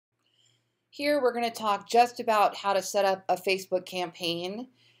Here we're going to talk just about how to set up a Facebook campaign.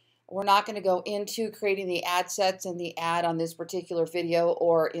 We're not going to go into creating the ad sets and the ad on this particular video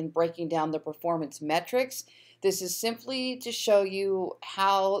or in breaking down the performance metrics. This is simply to show you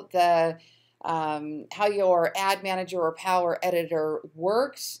how your ad manager or power editor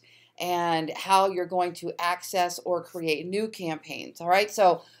works and how you're going to access or create new campaigns. All right,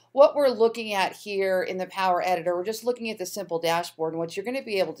 so what we're looking at here in the Power Editor, we're just looking at the simple dashboard, and what you're going to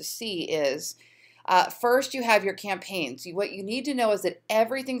be able to see is first you have your campaigns. What you need to know is that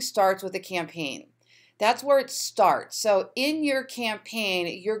everything starts with a campaign. That's where it starts. So in your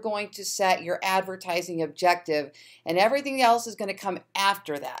campaign, you're going to set your advertising objective, and everything else is going to come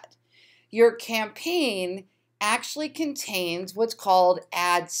after that. Your campaign actually contains what's called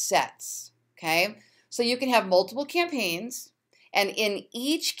ad sets. Okay, so you can have multiple campaigns. And in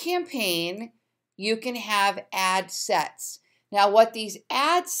each campaign, you can have ad sets. Now, what these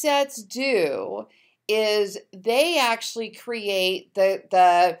ad sets do is they actually create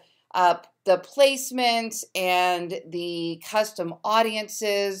the placements and the custom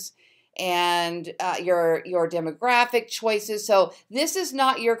audiences and your demographic choices. So this is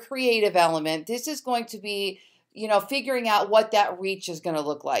not your creative element. This is going to be, figuring out what that reach is going to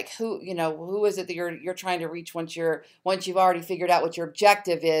look like. Who is it that you're trying to reach once you've already figured out what your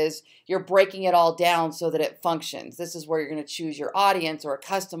objective is. You're breaking it all down so that it functions. This is where you're going to choose your audience or a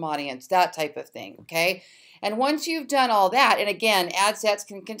custom audience, that type of thing, okay? And once you've done all that, and again, ad sets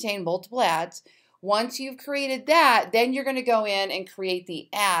can contain multiple ads. Once you've created that, then you're going to go in and create the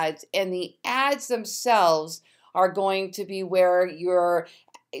ads, and the ads themselves are going to be where you're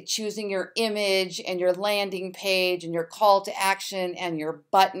choosing your image and your landing page and your call to action and your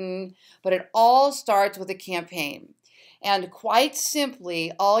button, but it all starts with a campaign. And quite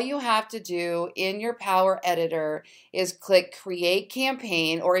simply, all you have to do in your Power Editor is click Create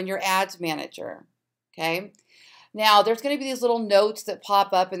Campaign, or in your Ads Manager, okay? Now, there's going to be these little notes that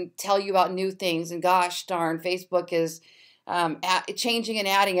pop up and tell you about new things, and gosh darn, Facebook is changing and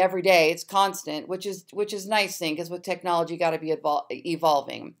adding every day. It's constant, which is a nice thing, because with technology, you got to be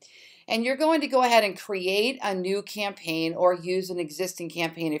evolving. And you're going to go ahead and create a new campaign or use an existing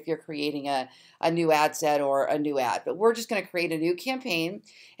campaign if you're creating a new ad set or a new ad. But we're just going to create a new campaign,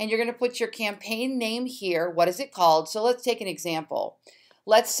 and you're going to put your campaign name here. What is it called? So let's take an example.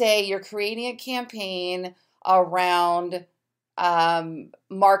 Let's say you're creating a campaign around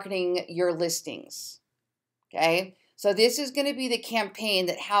marketing your listings. Okay. So this is going to be the campaign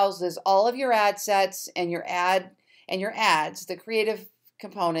that houses all of your ad sets and your ads, the creative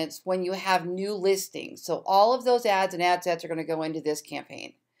components, when you have new listings. So all of those ads and ad sets are going to go into this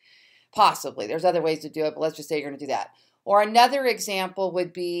campaign. Possibly. There's other ways to do it, but let's just say you're going to do that. Or another example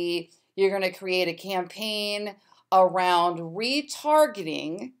would be you're going to create a campaign around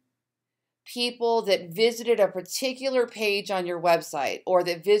retargeting people that visited a particular page on your website, or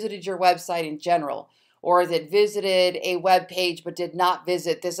that visited your website in general, or that visited a web page but did not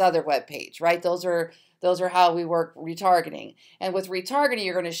visit this other web page, right? Those are how we work retargeting. And with retargeting,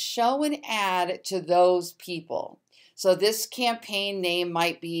 you're going to show an ad to those people. So this campaign name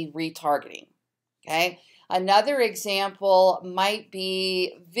might be retargeting, okay? Another example might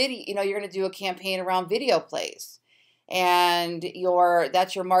be video. You're going to do a campaign around video plays. And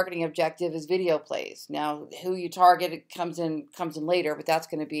that's your marketing objective is video plays. Now, who you target comes in later, but that's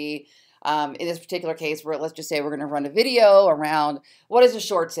going to be in this particular case, let's just say we're going to run a video around what is a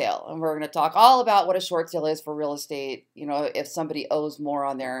short sale, and we're going to talk all about what a short sale is for real estate. If somebody owes more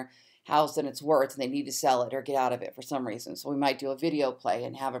on their house than it's worth and they need to sell it or get out of it for some reason. So we might do a video play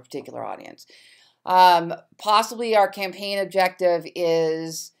and have a particular audience. Possibly our campaign objective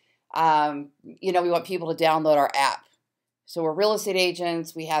is, we want people to download our app. So we're real estate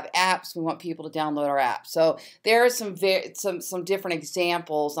agents, we have apps, we want people to download our app. So there are some different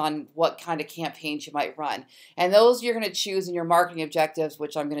examples on what kind of campaigns you might run. And those you're going to choose in your marketing objectives,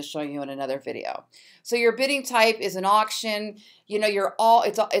 which I'm going to show you in another video. So your bidding type is an auction.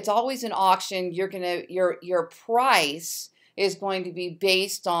 It's always an auction. Your price is going to be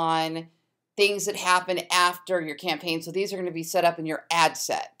based on things that happen after your campaign. So these are going to be set up in your ad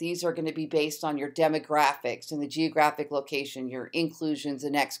set. These are going to be based on your demographics and the geographic location, your inclusions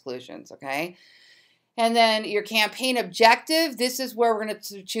and exclusions, okay? And then your campaign objective, this is where we're going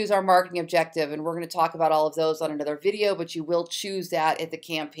to choose our marketing objective, and we're going to talk about all of those on another video, but you will choose that at the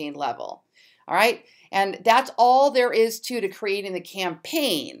campaign level, all right? And that's all there is to creating the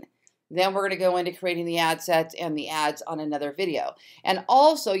campaign. Then we're going to go into creating the ad sets and the ads on another video. And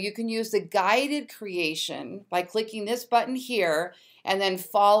also, you can use the guided creation by clicking this button here and then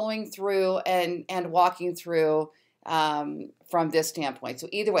following through and walking through from this standpoint. So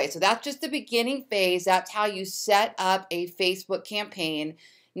either way, so that's just the beginning phase. That's how you set up a Facebook campaign.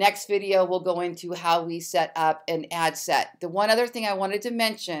 Next video, we'll go into how we set up an ad set. The one other thing I wanted to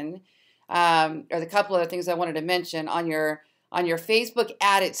mention, or the couple other things I wanted to mention on your Facebook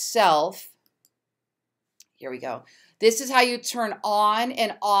ad itself. Here we go. This is how you turn on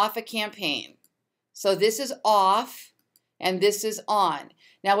and off a campaign. So this is off and this is on.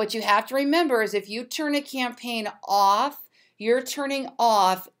 Now what you have to remember is if you turn a campaign off, you're turning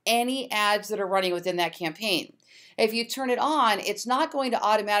off any ads that are running within that campaign. If you turn it on, it's not going to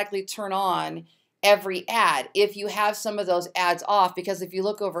automatically turn on every ad if you have some of those ads off, because if you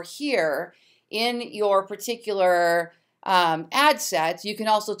look over here in your particular ad sets, you can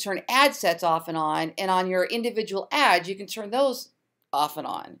also turn ad sets off and on your individual ads, you can turn those off and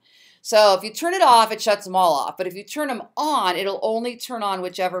on. So if you turn it off, it shuts them all off. But if you turn them on, it'll only turn on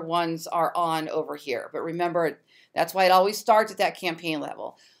whichever ones are on over here. But remember, that's why it always starts at that campaign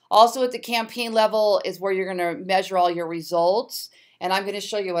level. Also at the campaign level is where you're going to measure all your results. And I'm going to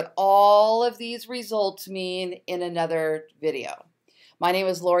show you what all of these results mean in another video. My name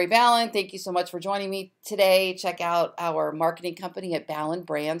is Lori Ballen. Thank you so much for joining me today. Check out our marketing company at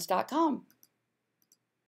ballenbrands.com.